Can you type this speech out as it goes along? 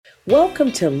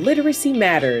Welcome to Literacy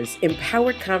Matters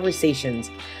Empowered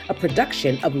Conversations, a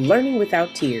production of Learning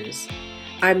Without Tears.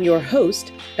 I'm your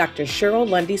host, Dr. Cheryl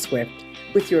Lundy Swift,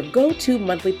 with your go-to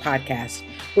monthly podcast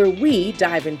where we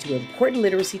dive into important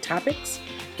literacy topics,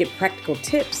 get practical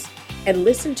tips, and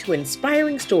listen to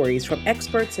inspiring stories from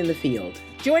experts in the field.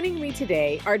 Joining me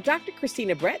today are Dr.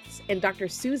 Christina Bretz and Dr.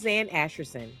 Suzanne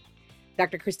Asherson.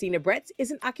 Dr. Christina Bretz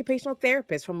is an occupational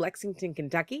therapist from Lexington,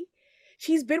 Kentucky.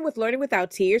 She's been with Learning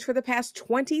Without Tears for the past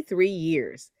 23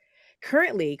 years.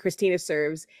 Currently, Christina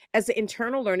serves as the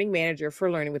Internal Learning Manager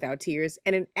for Learning Without Tears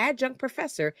and an adjunct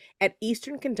professor at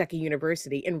Eastern Kentucky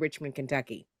University in Richmond,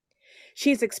 Kentucky.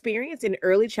 She's experienced in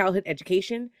early childhood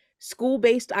education,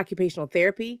 school-based occupational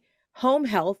therapy, home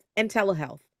health, and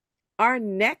telehealth. Our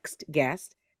next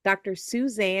guest, Dr.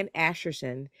 Suzanne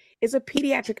Asherson, is a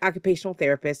pediatric occupational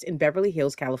therapist in Beverly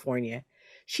Hills, California.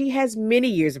 She has many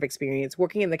years of experience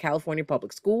working in the California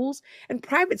public schools and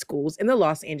private schools in the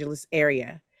Los Angeles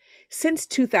area. Since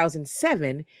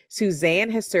 2007, Suzanne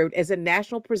has served as a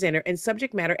national presenter and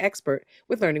subject matter expert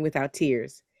with Learning Without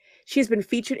Tears. She has been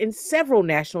featured in several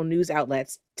national news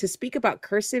outlets to speak about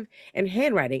cursive and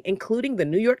handwriting, including the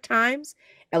New York Times,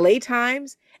 LA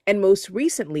Times, and most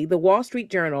recently, the Wall Street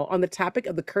Journal on the topic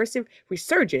of the cursive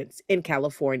resurgence in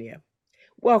California.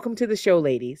 Welcome to the show,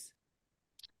 ladies.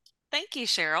 Thank you,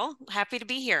 Cheryl. Happy to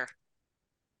be here.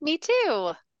 Me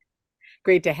too.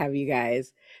 Great to have you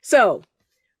guys. So,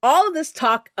 all of this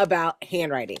talk about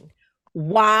handwriting.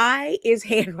 Why is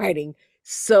handwriting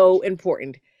so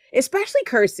important, especially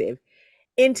cursive,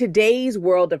 in today's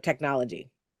world of technology?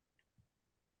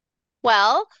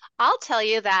 Well, I'll tell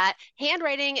you that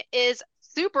handwriting is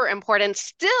super important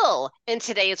still in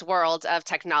today's world of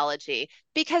technology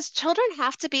because children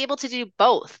have to be able to do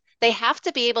both. They have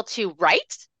to be able to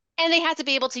write and they have to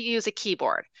be able to use a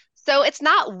keyboard. So it's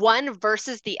not one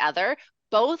versus the other.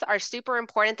 Both are super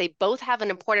important. They both have an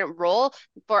important role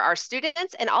for our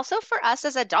students and also for us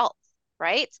as adults,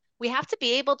 right? We have to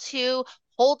be able to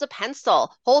hold a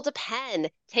pencil, hold a pen,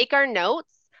 take our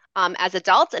notes as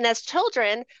adults and as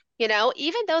children.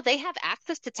 Even though they have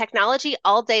access to technology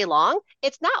all day long,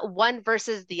 it's not one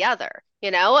versus the other.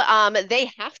 They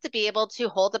have to be able to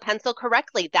hold a pencil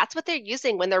correctly. That's what they're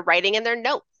using when they're writing in their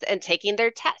notes and taking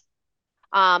their tests.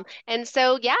 And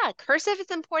so, yeah, cursive is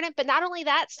important, but not only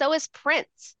that, so is print.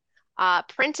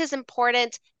 Print is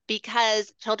important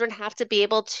because children have to be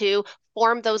able to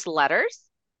form those letters.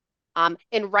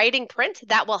 In writing print,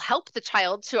 that will help the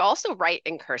child to also write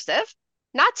in cursive.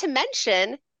 Not to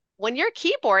mention, when you're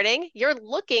keyboarding, you're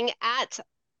looking at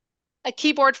a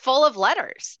keyboard full of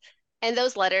letters, and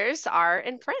those letters are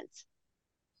in print.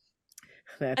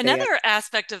 Another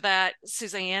aspect of that,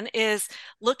 Suzanne, is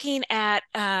looking at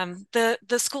the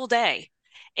school day.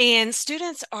 And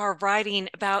students are writing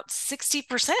about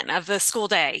 60% of the school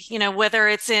day, whether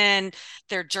it's in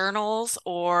their journals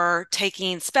or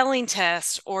taking spelling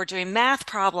tests or doing math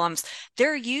problems,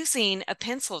 they're using a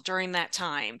pencil during that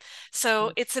time.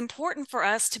 So it's important for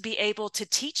us to be able to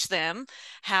teach them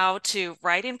how to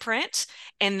write in print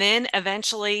and then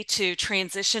eventually to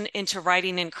transition into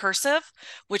writing in cursive,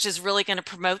 which is really going to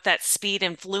promote that speed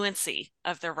and fluency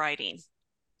of their writing.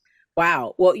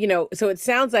 Wow. Well, so it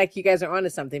sounds like you guys are onto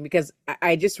something because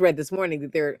I just read this morning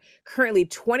that there are currently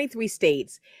 23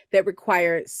 states that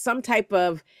require some type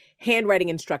of handwriting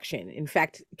instruction. In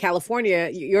fact, California,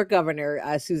 your governor,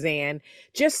 Suzanne,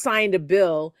 just signed a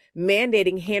bill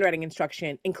mandating handwriting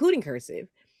instruction, including cursive.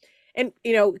 And,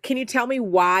 can you tell me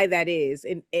why that is?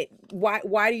 And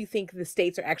why do you think the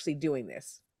states are actually doing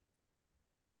this?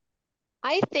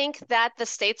 I think that the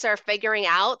states are figuring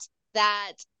out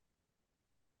that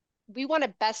we want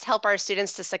to best help our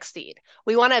students to succeed.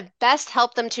 We want to best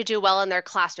help them to do well in their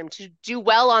classroom, to do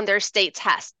well on their state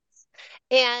tests.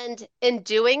 And in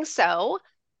doing so,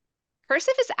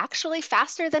 cursive is actually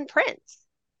faster than print.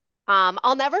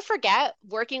 I'll never forget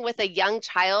working with a young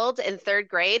child in third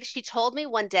grade. She told me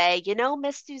one day,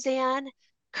 Miss Suzanne,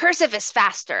 cursive is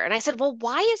faster. And I said, well,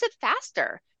 why is it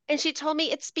faster? And she told me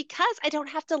it's because I don't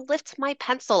have to lift my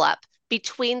pencil up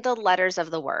between the letters of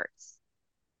the words.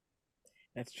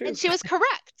 That's true. And she was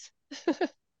correct.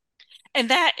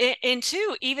 And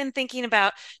two, even thinking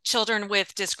about children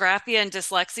with dysgraphia and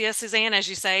dyslexia, Suzanne, as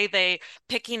you say, they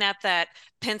picking up that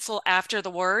pencil after the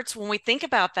words. When we think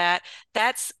about that,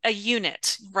 that's a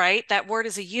unit, right? That word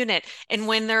is a unit. And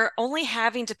when they're only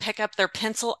having to pick up their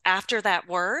pencil after that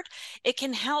word, it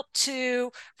can help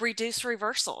to reduce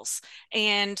reversals.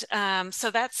 And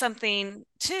so that's something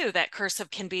too that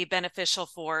cursive can be beneficial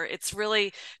for. It's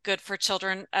really good for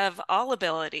children of all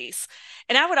abilities.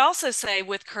 And I would also say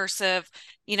with cursive,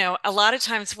 a lot of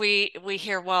times we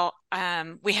hear, well,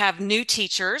 we have new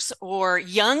teachers or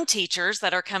young teachers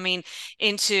that are coming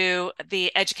into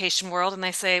the education world, and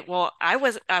they say, well, I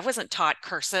wasn't taught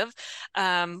cursive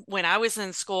when I was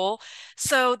in school.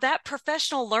 So that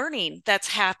professional learning that's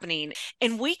happening,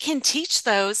 and we can teach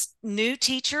those new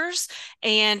teachers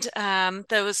and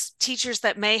those teachers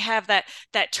that may have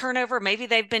that turnover. Maybe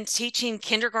they've been teaching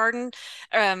kindergarten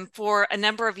for a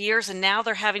number of years, and now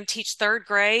they're having to teach third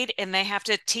grade and they have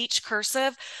to teach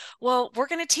cursive. Well, we're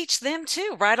going to teach them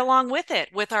too, right along with it,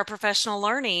 with our professional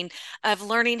learning of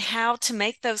learning how to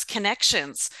make those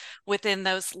connections within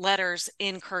those letters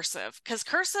in cursive, because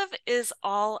cursive is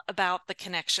all about the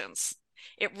connections.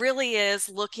 It really is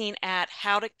looking at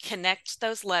how to connect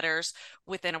those letters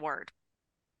within a word.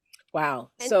 Wow.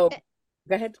 And So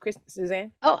go ahead,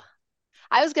 Suzanne. oh,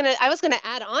 I was gonna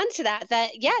add on to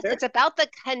that yes, Sure. it's about the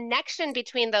connection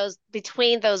between those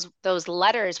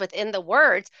letters within the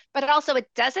words, but also it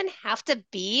doesn't have to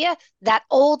be that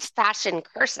old-fashioned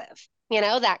cursive.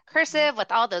 That cursive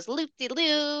with all those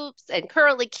loop-de-loops and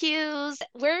curly cues.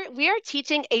 We are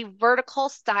teaching a vertical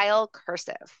style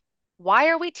cursive. Why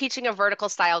are we teaching a vertical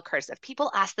style cursive?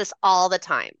 People ask this all the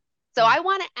time. So I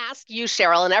want to ask you,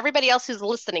 Cheryl, and everybody else who's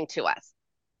listening to us,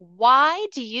 why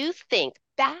do you think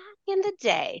back in the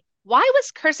day, why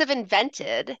was cursive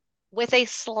invented with a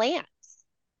slant?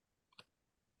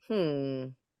 Hmm.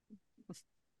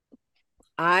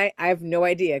 I have no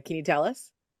idea. Can you tell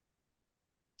us?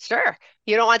 Sure.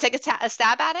 You don't want to take a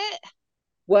stab at it?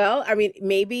 Well, I mean,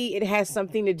 maybe it has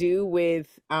something to do with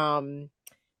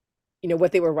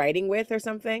what they were writing with or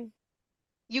something.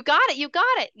 You got it. You got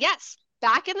it. Yes.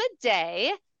 Back in the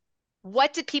day,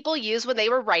 what did people use when they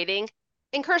were writing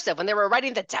in cursive? When they were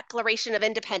writing the Declaration of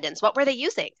Independence, what were they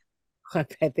using? I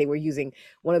bet they were using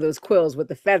one of those quills with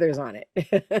the feathers on it.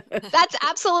 That's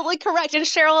absolutely correct. And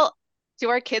Cheryl, do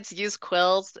our kids use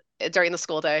quills during the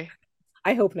school day?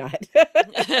 I hope not.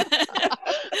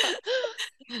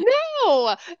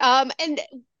 No. And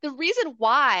the reason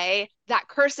why that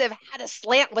cursive had a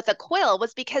slant with a quill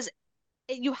was because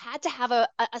you had to have a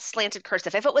slanted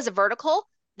cursive. If it was a vertical,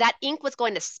 that ink was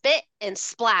going to spit and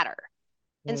splatter.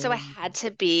 And so it Mm, had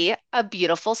to be a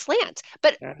beautiful slant.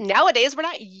 But yeah. nowadays, we're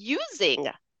not using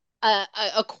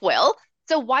a quill.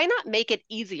 So why not make it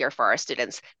easier for our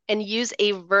students and use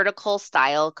a vertical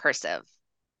style cursive?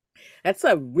 That's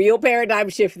a real paradigm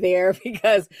shift there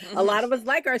because a lot of us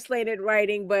like our slanted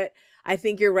writing, but I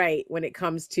think you're right when it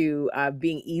comes to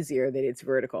being easier that it's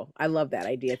vertical. I love that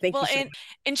idea. Thank you Well, so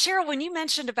and Cheryl, when you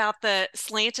mentioned about the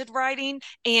slanted writing,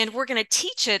 and we're going to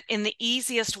teach it in the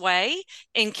easiest way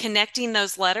in connecting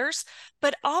those letters,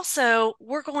 but also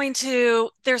there's going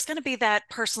to be that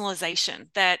personalization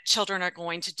that children are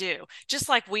going to do, just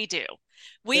like we do.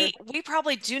 much. We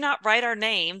probably do not write our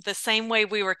name the same way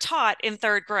we were taught in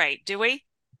third grade, do we?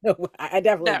 No, I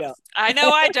definitely No, don't. I know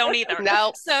I don't either.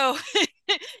 No. So,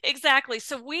 exactly.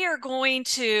 So, we are going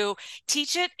to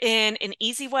teach it in an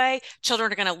easy way.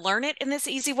 Children are going to learn it in this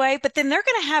easy way, but then they're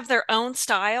going to have their own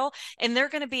style and they're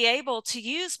going to be able to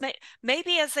use,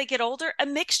 maybe as they get older, a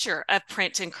mixture of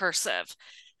print and cursive.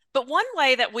 But one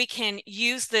way that we can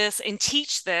use this and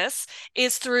teach this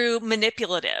is through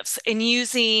manipulatives and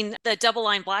using the double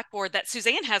line blackboard that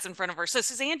Suzanne has in front of her. So,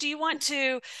 Suzanne, do you want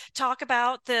to talk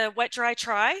about the wet, dry,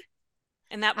 try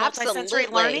and that multisensory Absolutely.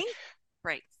 learning?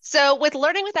 Great. So with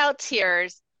Learning Without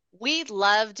Tears, we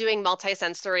love doing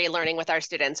multisensory learning with our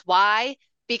students. Why?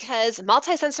 Because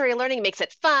multisensory learning makes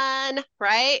it fun,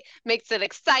 right? Makes it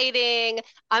exciting,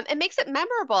 and makes it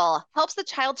memorable, helps the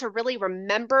child to really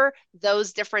remember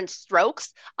those different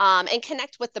strokes, and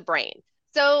connect with the brain.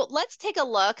 So let's take a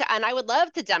look, and I would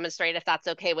love to demonstrate, if that's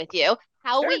okay with you,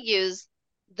 how we Sure. use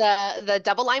the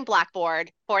double line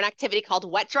blackboard for an activity called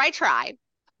Wet, Dry, Try.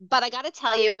 But I got to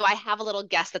tell you, I have a little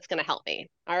guest that's going to help me.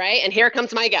 All right. And here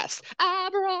comes my guest.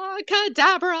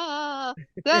 Abracadabra,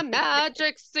 the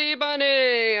magic sea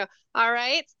bunny. All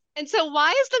right. And so,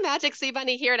 why is the magic sea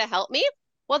bunny here to help me?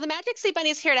 Well, the magic sea bunny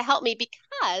is here to help me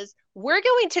because we're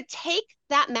going to take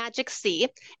that magic sea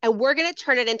and we're going to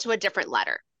turn it into a different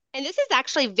letter. And this is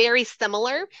actually very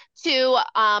similar to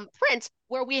print,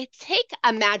 where we take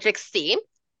a magic sea.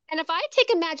 And if I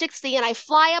take a magic sea and I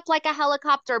fly up like a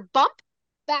helicopter, bump,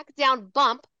 back down,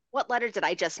 bump, what letter did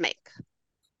I just make?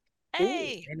 Ooh,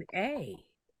 A. an A.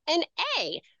 An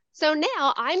A. So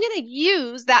now I'm going to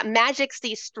use that magic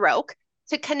C stroke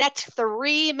to connect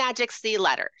three magic C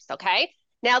letters, okay?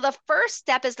 Now the first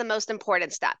step is the most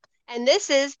important step, and this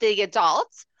is the adult.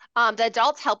 The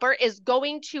adult helper is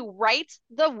going to write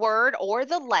the word or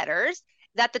the letters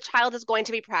that the child is going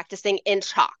to be practicing in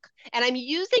chalk. And I'm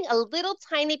using a little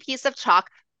tiny piece of chalk.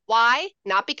 Why?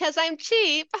 Not because I'm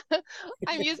cheap.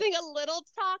 I'm using a little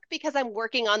chalk because I'm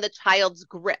working on the child's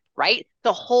grip, right?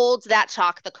 To hold that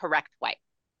chalk the correct way.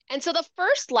 And so the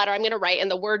first letter I'm going to write in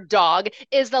the word dog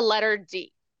is the letter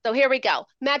D. So here we go.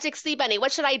 Magic C Bunny,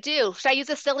 what should I do? Should I use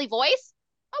a silly voice?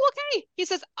 Oh, okay. He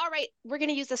says, all right, we're going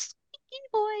to use a squeaky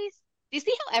voice. Do you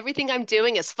see how everything I'm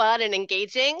doing is fun and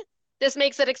engaging? This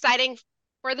makes it exciting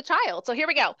for the child. So here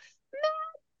we go.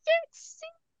 Magic C.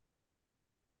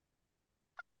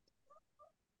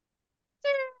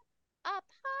 Up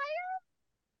higher,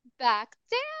 back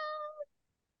down,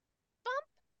 bump,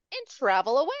 and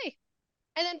travel away.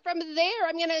 And then from there,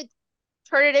 I'm going to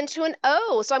turn it into an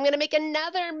O. So I'm going to make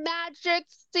another magic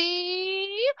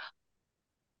C.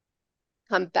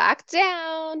 Come back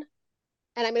down.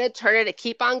 And I'm going to turn it to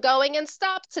keep on going and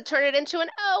stop to turn it into an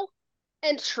O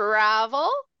and travel.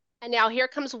 And now here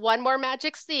comes one more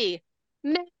magic C.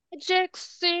 Magic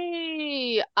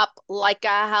C. Up like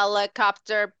a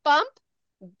helicopter, bump,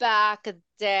 back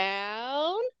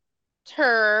down,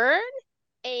 turn,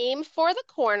 aim for the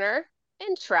corner,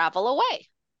 and travel away.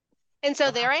 And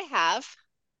so there I have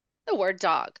the word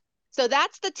dog. So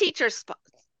that's the teacher's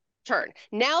turn.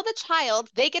 Now the child,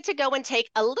 they get to go and take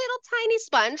a little tiny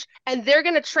sponge and they're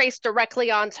going to trace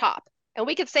directly on top. And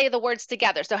we could say the words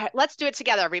together. So let's do it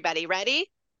together, everybody.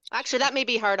 Ready? Actually, that may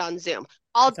be hard on Zoom.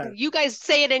 You guys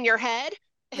say it in your head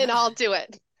and I'll do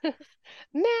it.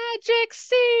 Magic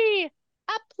C.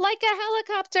 Up like a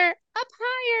helicopter, up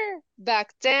higher,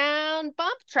 back down,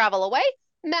 bump, travel away.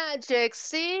 Magic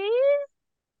C.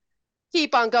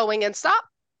 Keep on going and stop.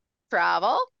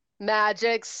 Travel.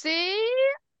 Magic C.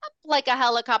 Up like a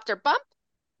helicopter, bump,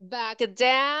 back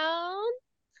down,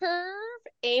 curve,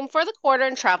 aim for the quarter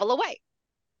and travel away.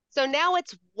 So now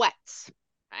it's wet,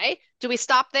 right? Do we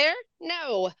stop there?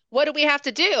 No. What do we have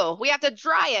to do? We have to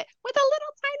dry it with a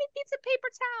little tiny piece of paper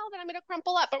towel that I'm going to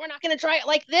crumple up, but we're not going to dry it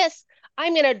like this.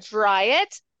 I'm going to dry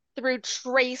it through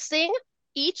tracing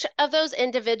each of those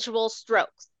individual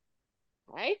strokes,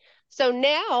 right? So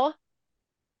now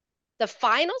the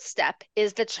final step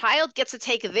is the child gets to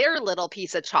take their little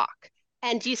piece of chalk.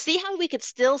 And do you see how we could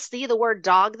still see the word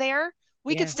dog there?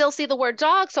 We could still see the word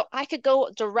dog, so I could go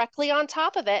directly on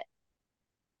top of it.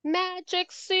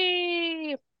 Magic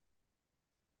C.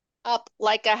 Up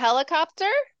like a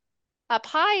helicopter, up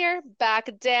higher, back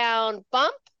down,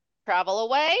 bump, travel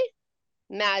away.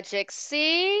 Magic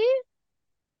C.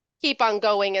 Keep on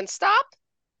going and stop.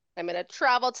 I'm going to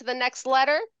travel to the next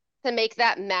letter to make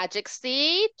that magic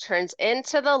C turns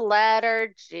into the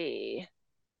letter G.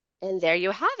 And there you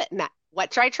have it.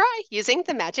 What should I try using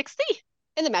the magic C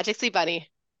and the magic C bunny?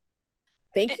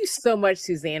 Thank you so much,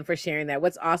 Suzanne, for sharing that.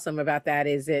 What's awesome about that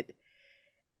is that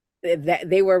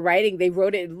they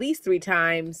wrote it at least 3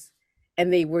 times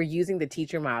and they were using the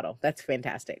teacher model. That's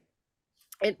fantastic.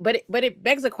 But it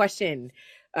begs a question,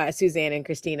 Suzanne and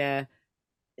Christina.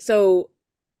 So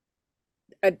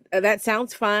that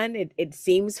sounds fun. It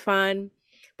seems fun.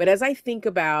 But as I think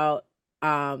about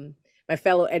my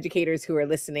fellow educators who are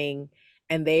listening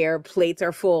and their plates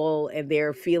are full and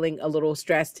they're feeling a little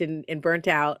stressed and burnt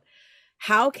out,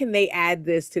 how can they add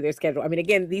this to their schedule? I mean,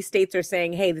 again, these states are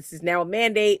saying, hey, this is now a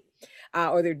mandate,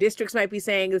 or their districts might be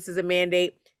saying this is a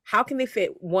mandate. How can they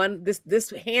fit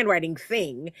this handwriting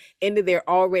thing into their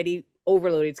already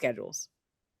overloaded schedules?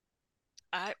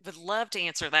 I would love to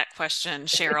answer that question,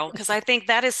 Cheryl, because I think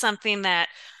that is something that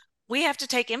we have to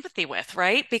take empathy with,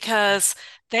 right? Because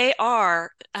they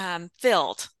are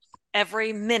filled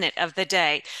every minute of the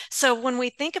day. So when we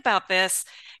think about this,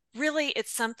 really,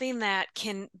 it's something that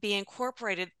can be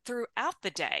incorporated throughout the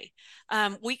day.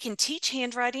 We can teach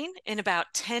handwriting in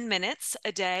about 10 minutes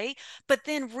a day, but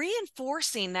then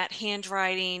reinforcing that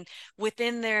handwriting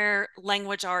within their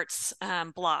language arts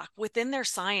block, within their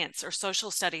science or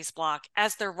social studies block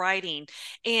as they're writing.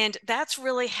 And that's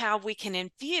really how we can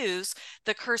infuse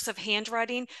the cursive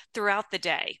handwriting throughout the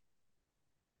day.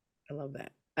 I love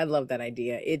that. I love that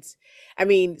idea.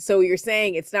 So you're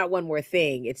saying it's not one more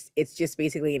thing. It's just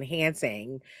basically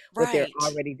enhancing what they're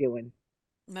already doing.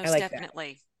 Most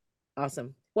definitely. That.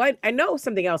 Awesome. Well, I know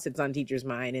something else that's on teachers'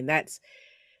 mind, and that's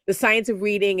the science of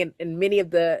reading. And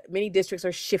many districts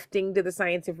are shifting to the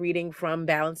science of reading from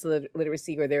balanced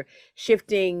literacy, or they're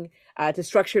shifting to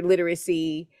structured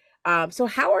literacy. So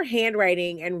how are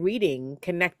handwriting and reading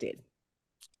connected?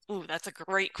 Ooh, that's a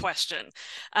great question.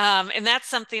 And that's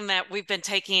something that we've been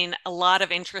taking a lot of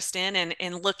interest in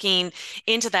and looking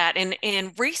into that.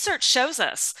 And research shows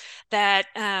us that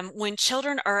when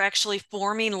children are actually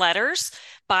forming letters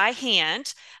by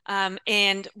hand,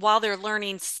 and while they're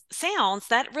learning sounds,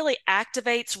 that really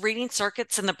activates reading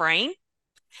circuits in the brain.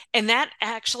 And that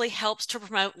actually helps to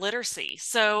promote literacy.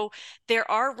 So there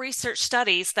are research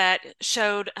studies that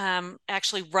showed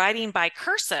actually writing by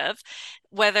cursive,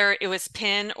 whether it was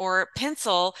pen or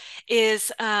pencil,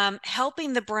 is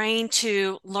helping the brain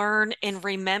to learn and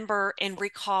remember and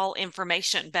recall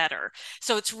information better.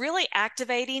 So it's really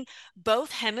activating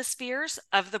both hemispheres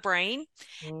of the brain,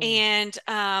 and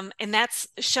that's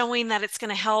showing that it's going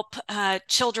to help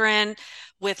children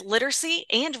with literacy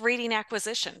and reading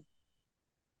acquisition.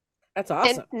 That's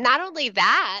And awesome. not only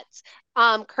that,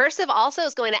 cursive also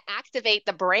is going to activate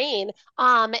the brain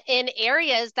in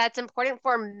areas that's important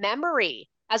for memory,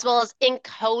 as well as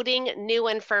encoding new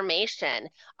information.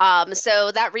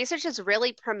 So that research is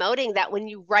really promoting that when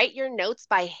you write your notes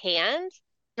by hand,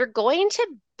 you're going to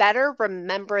better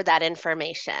remember that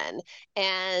information.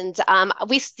 And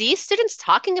we see students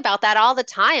talking about that all the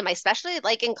time, especially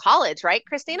like in college, right,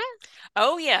 Christina?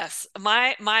 Oh yes,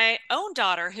 my own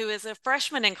daughter, who is a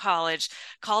freshman in college,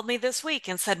 called me this week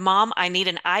and said, "Mom, I need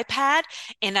an iPad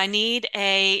and I need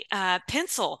a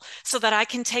pencil so that I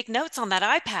can take notes on that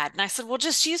iPad." And I said, "Well,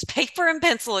 just use paper and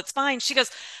pencil. It's fine." She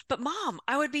goes, "But Mom,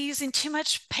 I would be using too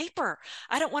much paper.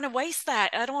 I don't want to waste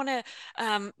that. I don't want to,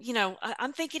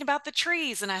 I'm thinking about the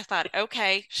trees." And I thought,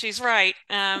 okay, she's right.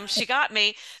 She got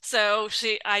me. So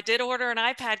I did order an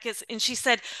iPad and she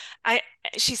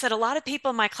said a lot of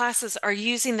people in my classes are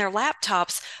using their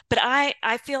laptops, but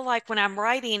I feel like when I'm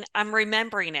writing, I'm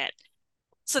remembering it.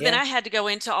 So then Yeah. I had to go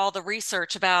into all the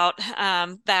research about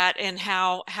that and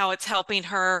how it's helping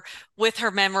her with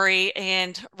her memory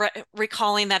and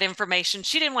recalling that information.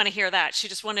 She didn't want to hear that. She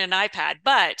just wanted an iPad,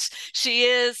 but she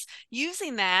is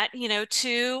using that,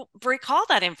 to recall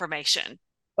that information.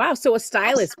 Wow. So a Abs-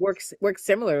 stylus works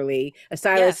similarly. A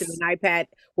stylus and Yes. an iPad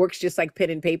works just like pen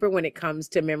and paper when it comes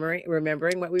to memory,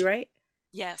 remembering what we write.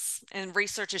 Yes. And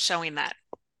research is showing that.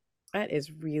 That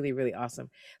is really, really awesome.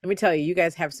 Let me tell you, you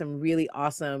guys have some really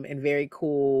awesome and very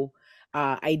cool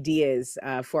ideas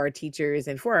for our teachers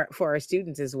and for our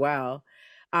students as well.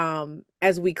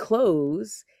 As we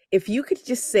close, if you could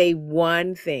just say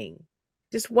one thing,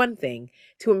 just one thing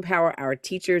to empower our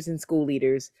teachers and school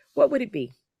leaders, what would it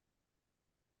be?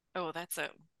 Oh,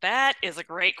 that is a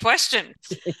great question.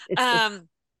 Um,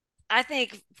 I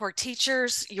think for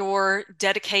teachers, your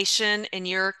dedication and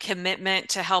your commitment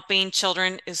to helping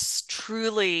children is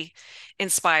truly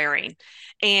inspiring.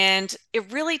 And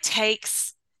it really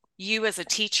takes you as a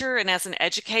teacher and as an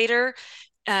educator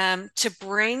to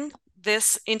bring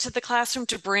this into the classroom,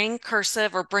 to bring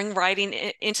cursive or bring writing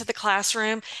into the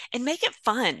classroom and make it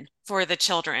fun for the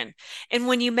children. And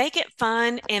when you make it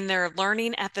fun and they're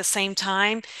learning at the same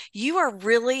time, you are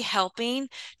really helping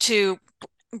to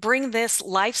bring this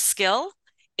life skill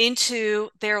into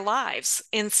their lives.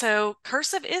 And so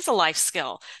cursive is a life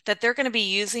skill that they're going to be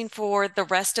using for the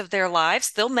rest of their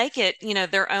lives. They'll make it,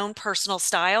 their own personal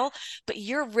style, but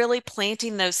you're really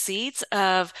planting those seeds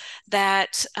of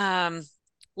that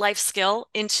life skill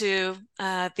into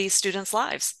these students'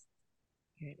 lives.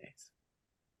 Very nice.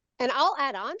 And I'll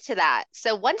add on to that.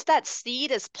 So once that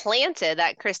seed is planted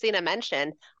that Christina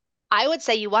mentioned, I would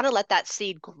say you want to let that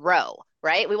seed grow,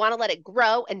 right? We want to let it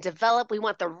grow and develop. We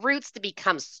want the roots to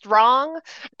become strong.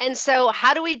 And so,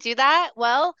 how do we do that?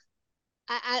 Well,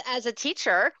 as a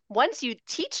teacher, once you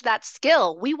teach that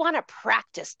skill, we want to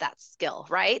practice that skill,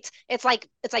 right? It's like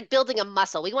building a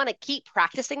muscle. We want to keep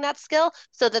practicing that skill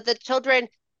so that the children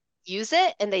use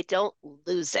it and they don't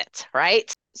lose it,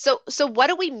 right? So what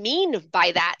do we mean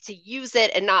by that, to use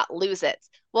it and not lose it?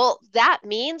 Well, that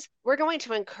means we're going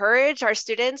to encourage our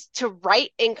students to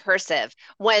write in cursive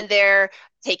when they're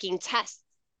taking tests,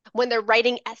 when they're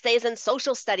writing essays in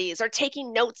social studies or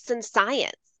taking notes in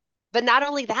science. But not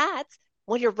only that,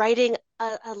 when you're writing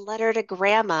a letter to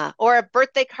grandma or a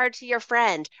birthday card to your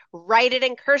friend, write it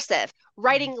in cursive,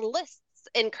 writing lists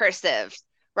in cursive,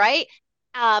 right?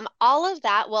 All of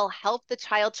that will help the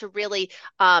child to really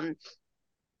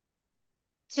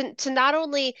to not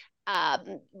only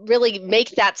really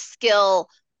make that skill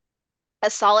a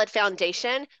solid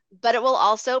foundation, but it will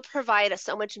also provide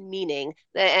so much meaning,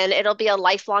 and it'll be a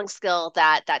lifelong skill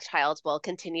that that child will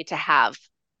continue to have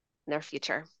in their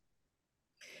future.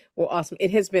 Well, awesome.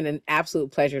 It has been an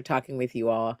absolute pleasure talking with you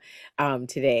all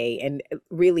today. And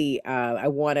really, I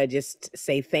want to just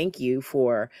say thank you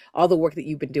for all the work that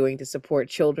you've been doing to support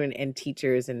children and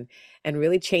teachers and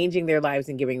really changing their lives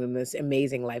and giving them this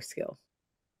amazing life skill.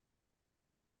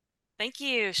 Thank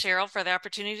you, Cheryl, for the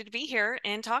opportunity to be here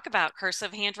and talk about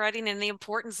cursive handwriting and the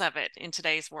importance of it in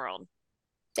today's world.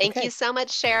 Thank you Okay. so much,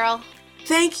 Cheryl.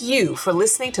 Thank you for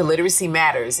listening to Literacy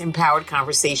Matters Empowered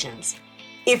Conversations.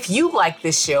 If you like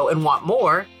this show and want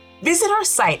more, Visit our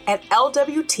site at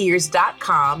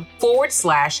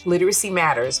lwtears.com/literacy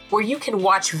matters, where you can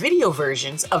watch video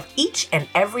versions of each and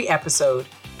every episode.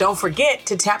 Don't forget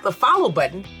to tap the follow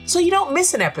button so you don't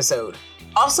miss an episode.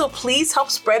 Also, please help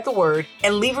spread the word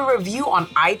and leave a review on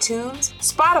iTunes,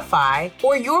 Spotify,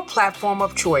 or your platform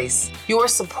of choice. Your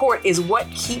support is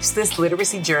what keeps this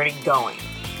literacy journey going.